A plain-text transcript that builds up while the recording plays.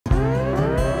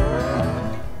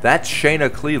That's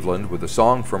Shana Cleveland with a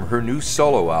song from her new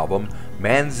solo album,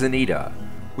 Mazanita.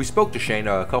 We spoke to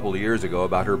Shana a couple of years ago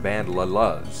about her band La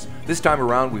Luz. This time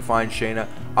around we find Shana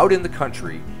out in the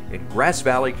country in Grass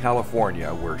Valley,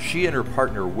 California, where she and her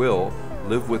partner Will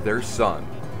live with their son.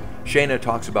 Shana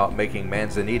talks about making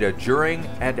Mazanita during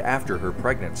and after her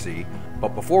pregnancy, but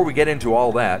before we get into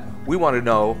all that, we want to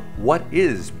know, what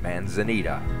is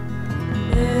Mazanita?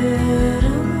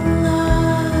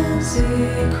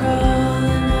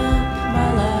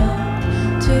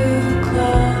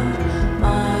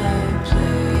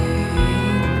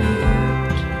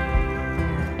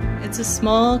 It's a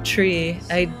small tree.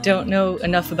 I don't know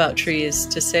enough about trees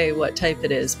to say what type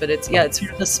it is, but it's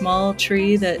sort of a small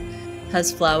tree that has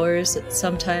flowers at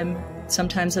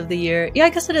sometimes of the year. Yeah, I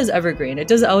guess it is evergreen. It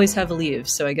doesn't always have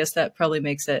leaves, so I guess that probably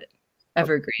makes it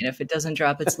evergreen if it doesn't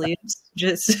drop its leaves.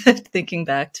 Just thinking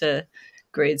back to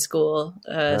grade school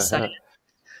science.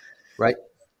 Right.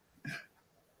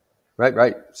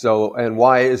 So, and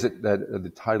why is it that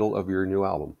the title of your new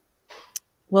album?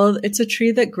 Well, it's a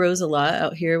tree that grows a lot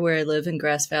out here where I live in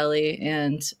Grass Valley,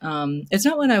 and it's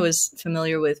not one I was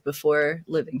familiar with before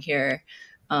living here.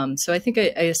 So I think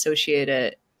I associate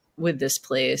it with this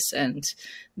place, and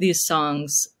these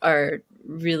songs are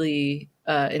really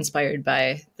inspired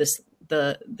by this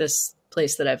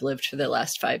place that I've lived for the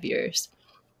last 5 years.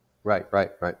 Right.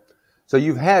 So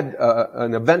you've had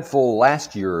an eventful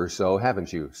last year or so,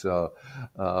 haven't you? So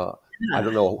I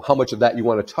don't know how much of that you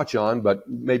want to touch on, but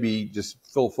maybe just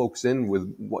fill folks in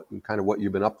with what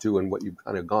you've been up to and what you've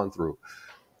kind of gone through.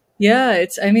 Yeah,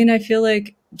 I feel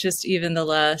like just even the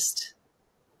last,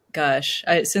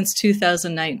 since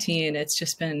 2019, it's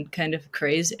just been kind of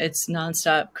crazy. It's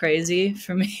nonstop crazy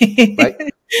for me. Right.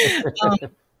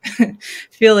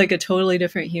 Feel like a totally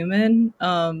different human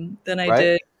than I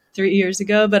did 3 years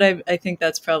ago, but I think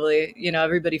that's probably,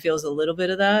 everybody feels a little bit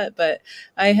of that, but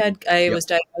I was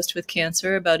diagnosed with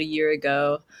cancer about a year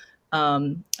ago.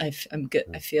 I'm good.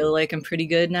 I feel like I'm pretty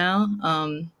good now.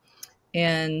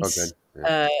 And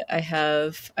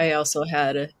I also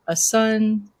had a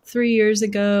son 3 years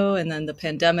ago, and then the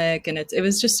pandemic, and it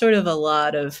was just sort of a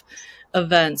lot of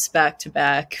events back to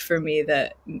back for me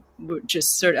that I've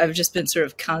just been sort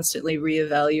of constantly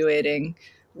reevaluating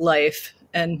life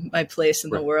and my place in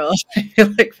the world. I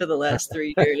feel like for the last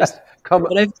 3 years. come up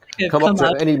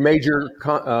to any major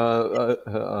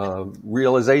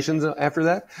realizations after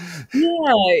that?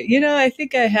 Yeah, I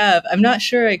think I have. I'm not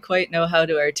sure I quite know how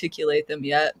to articulate them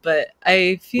yet, but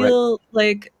I feel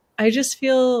like I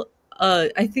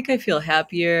think I feel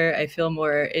happier. I feel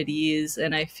more at ease,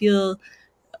 and I feel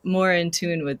more in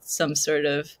tune with some sort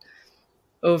of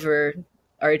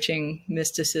overarching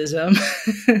mysticism.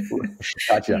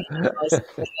 Gotcha.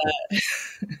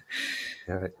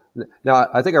 Now,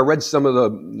 I think I read some of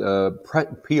the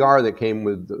PR that came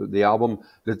with the album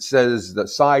that says that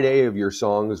side A of your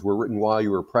songs were written while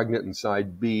you were pregnant, and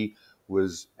side B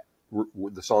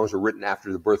the songs were written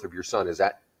after the birth of your son. Is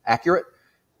that accurate?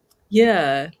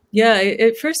 Yeah.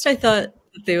 At first, I thought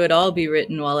they would all be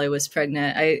written while I was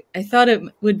pregnant. I thought it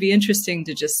would be interesting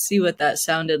to just see what that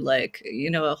sounded like,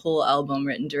 a whole album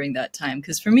written during that time.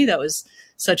 Because for me, that was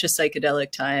such a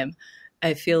psychedelic time.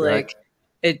 I feel like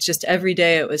it just every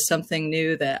day it was something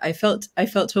new that I felt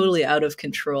totally out of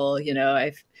control.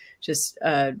 I've just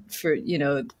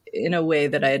in a way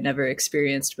that I had never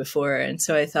experienced before. And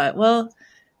so I thought, well,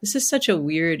 this is such a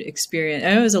weird experience.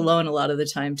 I was alone a lot of the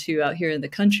time too, out here in the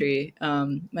country.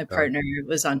 My partner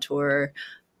was on tour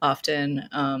often.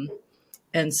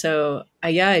 And so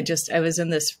I was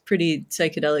in this pretty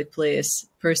psychedelic place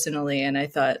personally. And I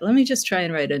thought, let me just try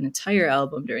and write an entire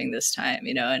album during this time,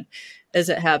 and as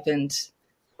it happened,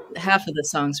 half of the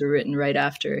songs were written right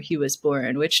after he was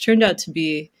born, which turned out to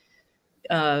be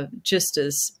just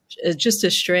as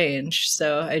strange.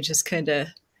 So I just kind of,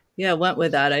 went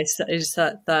with that. I just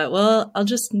thought, well, I'll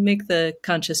just make the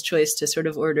conscious choice to sort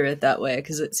of order it that way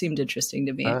because it seemed interesting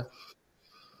to me.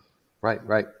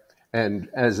 Right. And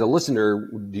as a listener,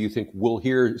 do you think we'll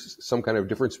hear some kind of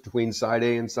difference between side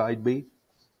A and side B?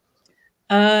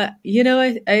 I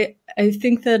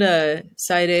think that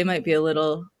side A might be a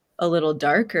little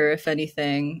darker, if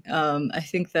anything. I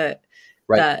think that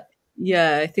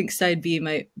I think side B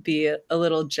might be a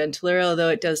little gentler, although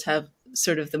it does have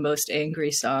sort of the most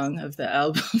angry song of the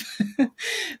album.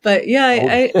 But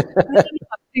I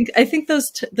think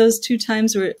those two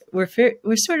times were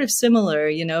sort of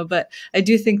similar, but I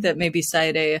do think that maybe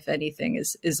side A, if anything,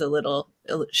 is a little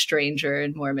stranger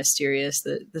and more mysterious,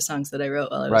 the songs that I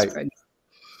wrote while I was pregnant.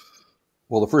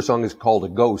 Well, the first song is called A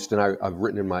Ghost, and I've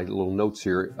written in my little notes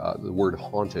here the word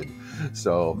haunted.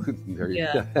 So there you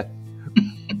go.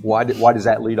 Why does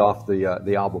that lead off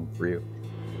the album for you?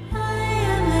 I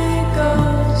am a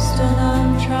ghost and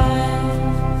I'm trying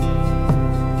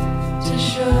to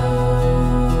show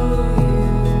you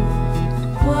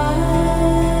what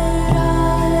I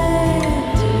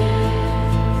do.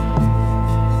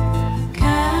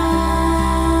 Can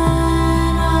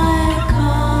I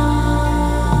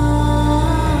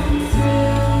come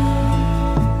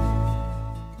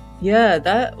through? Yeah,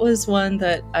 that was one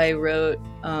that I wrote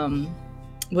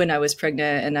when I was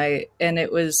pregnant, and it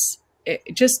was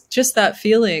just that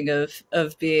feeling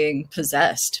of being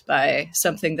possessed by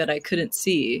something that I couldn't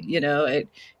see. You know, it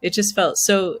just felt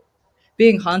so,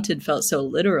 being haunted felt so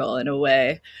literal in a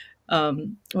way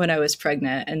when I was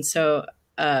pregnant, and so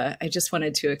I just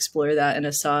wanted to explore that in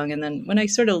a song. And then when I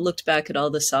sort of looked back at all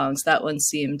the songs, that one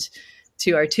seemed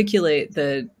to articulate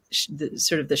the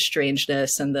sort of the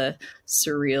strangeness and the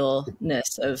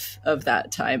surrealness of that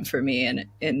time for me, and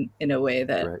in a way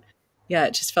that, Right. yeah,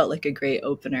 it just felt like a great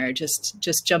opener, just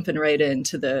jumping right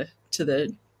into the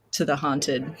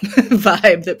haunted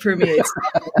vibe that permeates.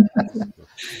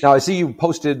 Now I see you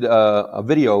posted a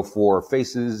video for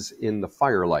Faces in the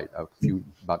Firelight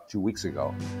about 2 weeks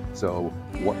ago. So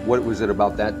what was it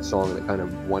about that song that kind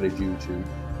of wanted you to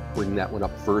bring that one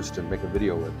up first and make a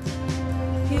video with?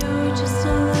 You're just a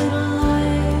little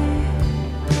light,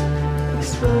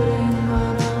 exploding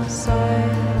on all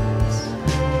sides.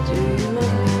 Do you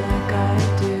love me like I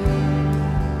do?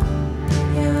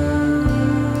 You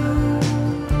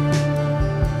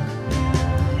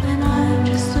and I'm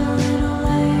just a little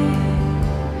late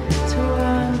to where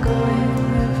I'm going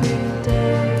every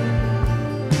day,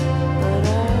 but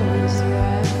I was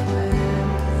right with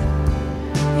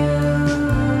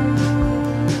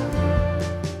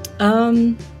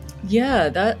you. Yeah,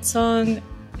 that song,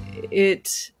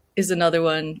 it is another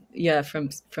one, yeah, from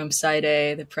side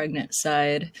A, the pregnant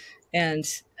side. And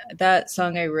that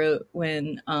song I wrote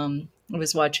when I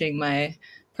was watching my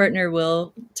partner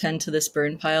Will tend to this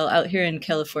burn pile. Out here in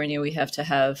California, we have to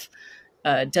have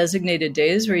designated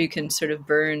days where you can sort of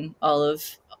burn all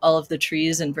of the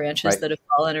trees and branches Right. that have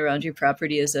fallen around your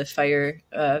property as a fire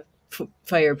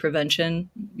prevention.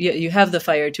 You have the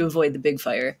fire to avoid the big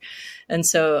fire. And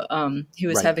so he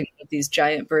was Right. having these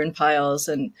giant burn piles,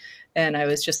 and I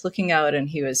was just looking out, and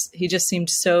he just seemed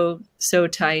so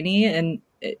tiny, and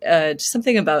just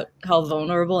something about how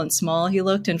vulnerable and small he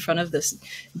looked in front of this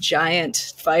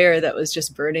giant fire that was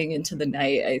just burning into the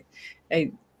night.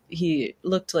 He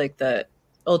looked like the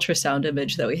ultrasound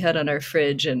image that we had on our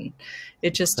fridge, and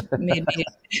it just made me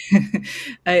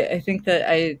I think that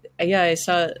I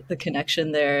saw the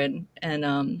connection there,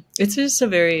 and it's just a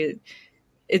very,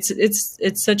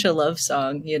 it's such a love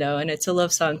song, you know, and it's a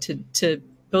love song to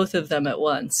both of them at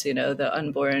once, you know, the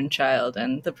unborn child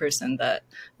and the person that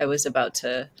I was about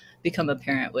to become a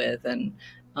parent with. And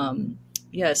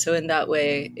yeah, so in that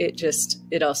way,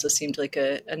 it also seemed like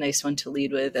a nice one to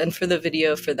lead with. And for the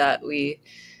video for that, we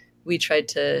tried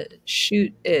to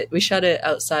shoot it. We shot it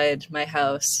outside my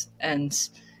house and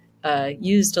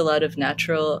used a lot of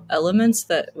natural elements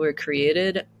that were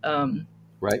created,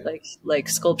 Right. like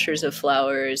sculptures of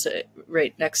flowers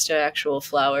right next to actual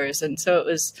flowers. And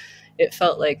so it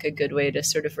felt like a good way to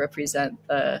sort of represent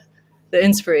the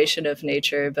inspiration of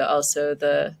nature, but also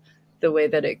the way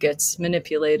that it gets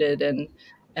manipulated and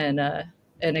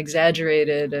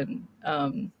exaggerated, and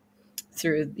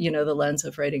through, you know, the lens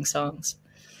of writing songs.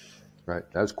 Right.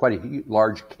 That was quite a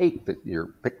large cake that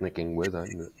you're picnicking with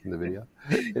in the video.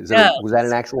 Was that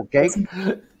an actual cake?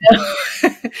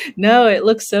 No, it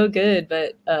looks so good,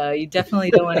 but you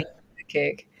definitely don't want to eat the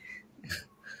cake.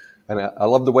 And I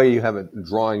love the way you have it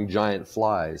drawing giant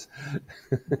flies.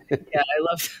 Yeah,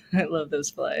 I love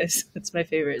those flies. It's my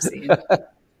favorite scene.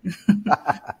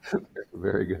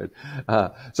 Very good.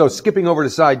 So skipping over to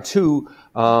side two,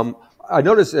 I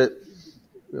noticed that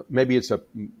maybe it's a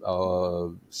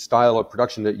style of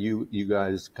production that you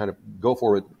guys kind of go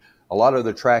for. It. A lot of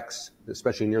the tracks,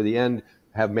 especially near the end,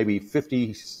 have maybe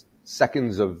 50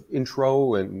 seconds of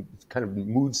intro and kind of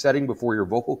mood setting before your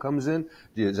vocal comes in.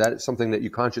 Is that something that you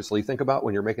consciously think about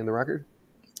when you're making the record?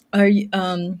 Are you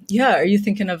are you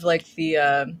thinking of like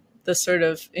the sort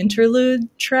of interlude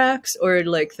tracks, or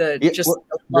like the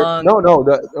long? No.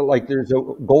 Like there's a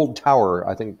Gold Tower.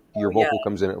 I think your vocal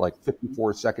comes in at like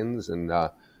 54 seconds, and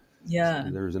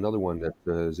there's another one that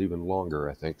is even longer,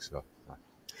 I think. So.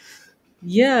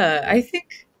 Yeah, I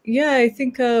think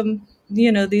you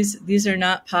know, these are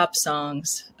not pop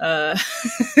songs for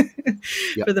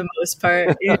the most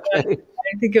part. You know,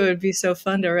 I think it would be so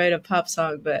fun to write a pop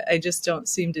song, but I just don't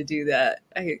seem to do that.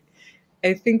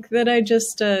 I think that I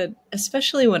just,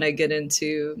 especially when I get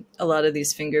into a lot of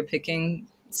these finger picking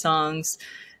songs.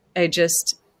 I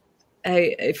just,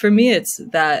 for me, it's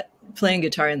that playing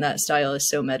guitar in that style is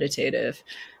so meditative.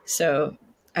 So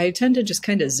I tend to just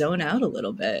kind of zone out a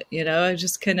little bit. I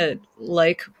just kind of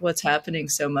like what's happening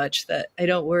so much that I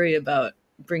don't worry about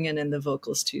bringing in the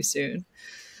vocals too soon.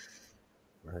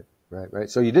 Right.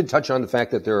 So you did touch on the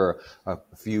fact that there are a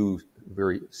few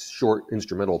very short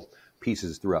instrumental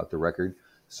pieces throughout the record.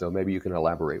 So maybe you can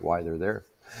elaborate why they're there.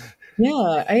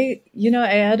 Yeah, I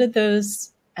added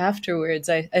those afterwards.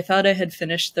 I thought I had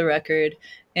finished the record,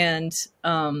 and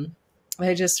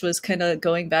I just was kind of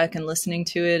going back and listening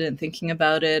to it and thinking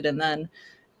about it,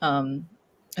 um,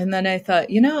 and then I thought,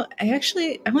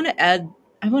 I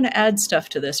want to add stuff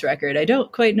to this record. I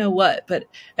don't quite know what, but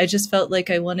I just felt like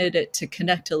I wanted it to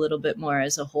connect a little bit more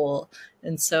as a whole,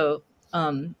 and so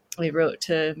I wrote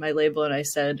to my label and I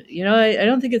said, I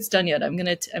don't think it's done yet. I'm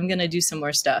gonna do some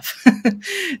more stuff.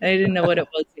 I didn't know what it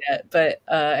was yet, but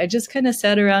I just kind of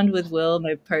sat around with Will,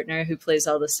 my partner, who plays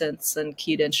all the synths and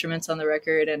keyed instruments on the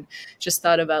record, and just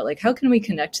thought about like how can we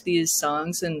connect these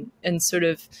songs and sort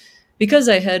of, because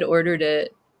I had ordered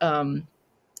it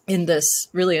in this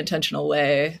really intentional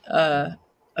way.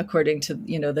 According to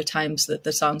the times that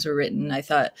the songs were written, I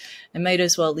thought I might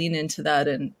as well lean into that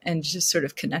and just sort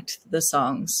of connect the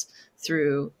songs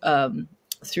through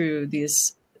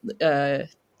these I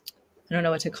don't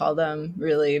know what to call them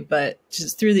really, but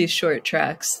just through these short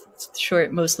tracks,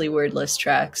 short, mostly wordless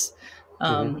tracks,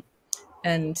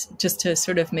 and just to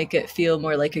sort of make it feel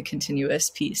more like a continuous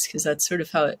piece, because that's sort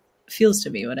of how it feels to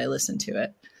me when I listen to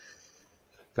it.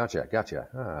 Gotcha.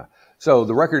 So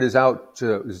the record is out.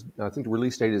 I think the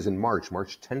release date is in March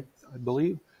 10th, I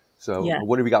believe. So Yeah.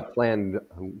 what have you got planned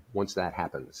once that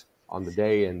happens, on the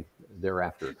day and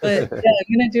thereafter? But yeah,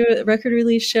 I'm going to do a record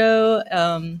release show.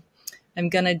 I'm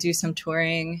going to do some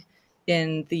touring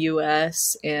in the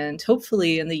US and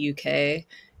hopefully in the UK.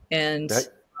 And,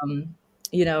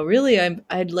 really,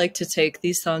 I'd like to take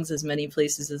these songs as many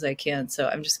places as I can. So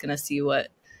I'm just going to see what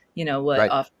Right.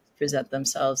 offers present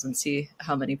themselves and see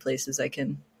how many places I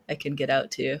can get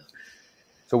out to.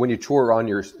 So when you tour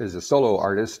as a solo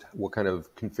artist, what kind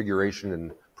of configuration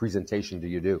and presentation do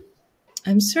you do?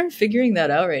 I'm sort of figuring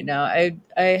that out right now.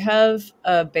 I have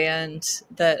a band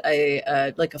that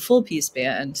like a full piece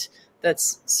band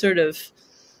that's sort of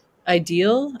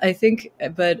ideal, I think,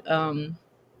 but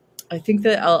I think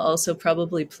that I'll also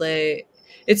probably play.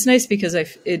 It's nice because I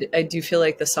do feel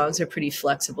like the songs are pretty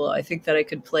flexible. I think that I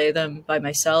could play them by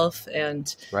myself,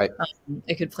 and Right.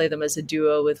 I could play them as a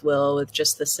duo with Will, with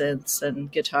just the synths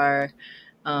and guitar.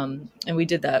 And we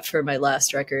did that for my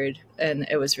last record, and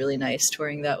it was really nice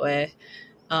touring that way.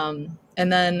 And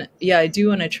then, yeah, I do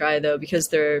want to try, though, because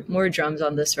there are more drums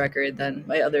on this record than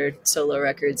my other solo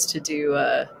records, to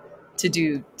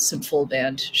do some full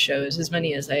band shows, as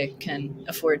many as I can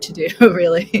afford to do,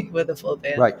 really, with a full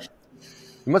band. Right.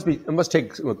 It must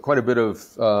take quite a bit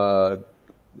of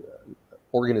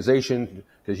organization,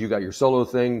 because you got your solo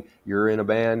thing, you're in a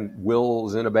band,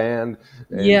 Will's in a band,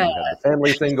 and Yeah. you have a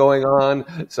family thing going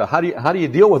on. So how do you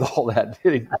deal with all that?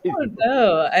 I don't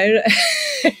know.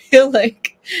 I feel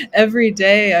like every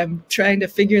day I'm trying to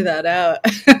figure that out.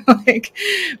 Like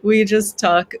we just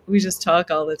talk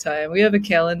all the time. We have a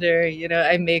calendar,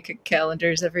 I make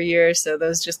calendars every year, so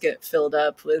those just get filled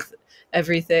up with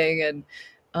everything. And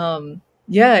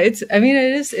yeah, it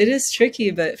is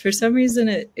tricky, but for some reason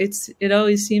it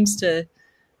always seems to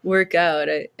work out.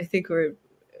 I think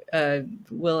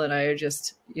Will and I are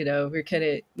just,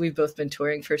 we've both been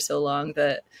touring for so long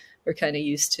that we're kind of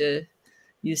used to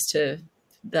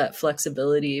that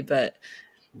flexibility, but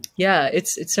yeah,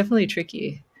 it's definitely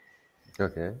tricky.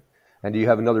 Okay. And do you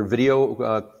have another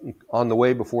video on the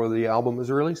way before the album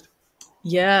is released?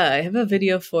 Yeah, I have a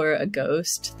video for A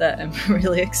Ghost that I'm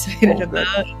really excited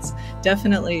about. It's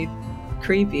definitely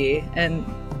creepy, and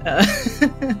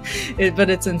but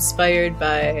it's inspired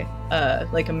by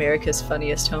like America's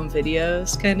Funniest Home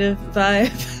Videos kind of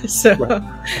vibe. So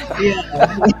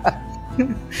yeah,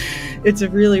 it's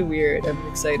really weird. I'm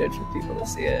excited for people to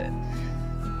see it.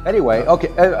 Anyway,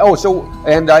 okay.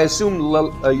 And I assume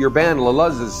your band La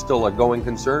Luz is still a going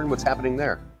concern. What's happening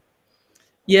there?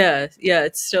 Yeah,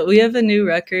 it's still, we have a new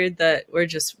record that we're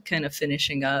just kind of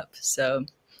finishing up, so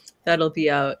that'll be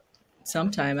out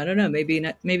sometime. I don't know, maybe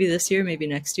this year, maybe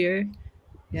next year.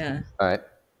 Yeah. All right.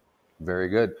 Very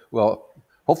good. Well,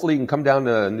 hopefully you can come down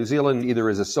to New Zealand either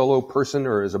as a solo person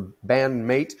or as a band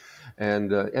mate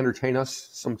and entertain us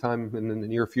sometime in the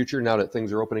near future, now that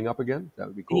things are opening up again. That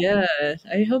would be cool. Yeah,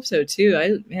 I hope so too.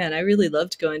 I really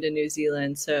loved going to New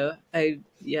Zealand, so I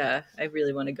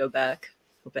really want to go back.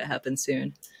 Hope it happens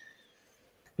soon.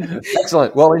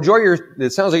 Excellent. Well, enjoy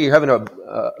it sounds like you're having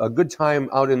a good time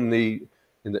out in the,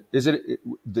 is it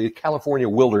the California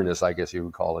wilderness, I guess you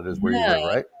would call it, is where you live,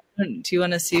 right? Do you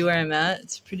want to see where I'm at?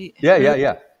 It's pretty. Yeah.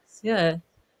 Yeah.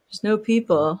 There's no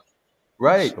people.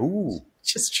 Right. Ooh.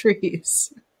 Just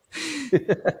trees.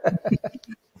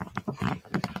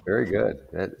 Very good.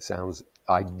 That sounds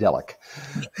idyllic.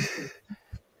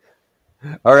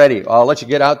 All righty. I'll let you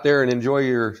get out there and enjoy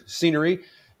your scenery.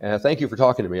 Thank you for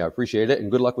talking to me. I appreciate it. And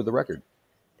good luck with the record.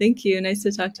 Thank you. Nice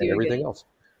to talk to And you everything again. else.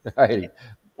 All righty.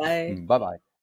 Bye. Bye-bye.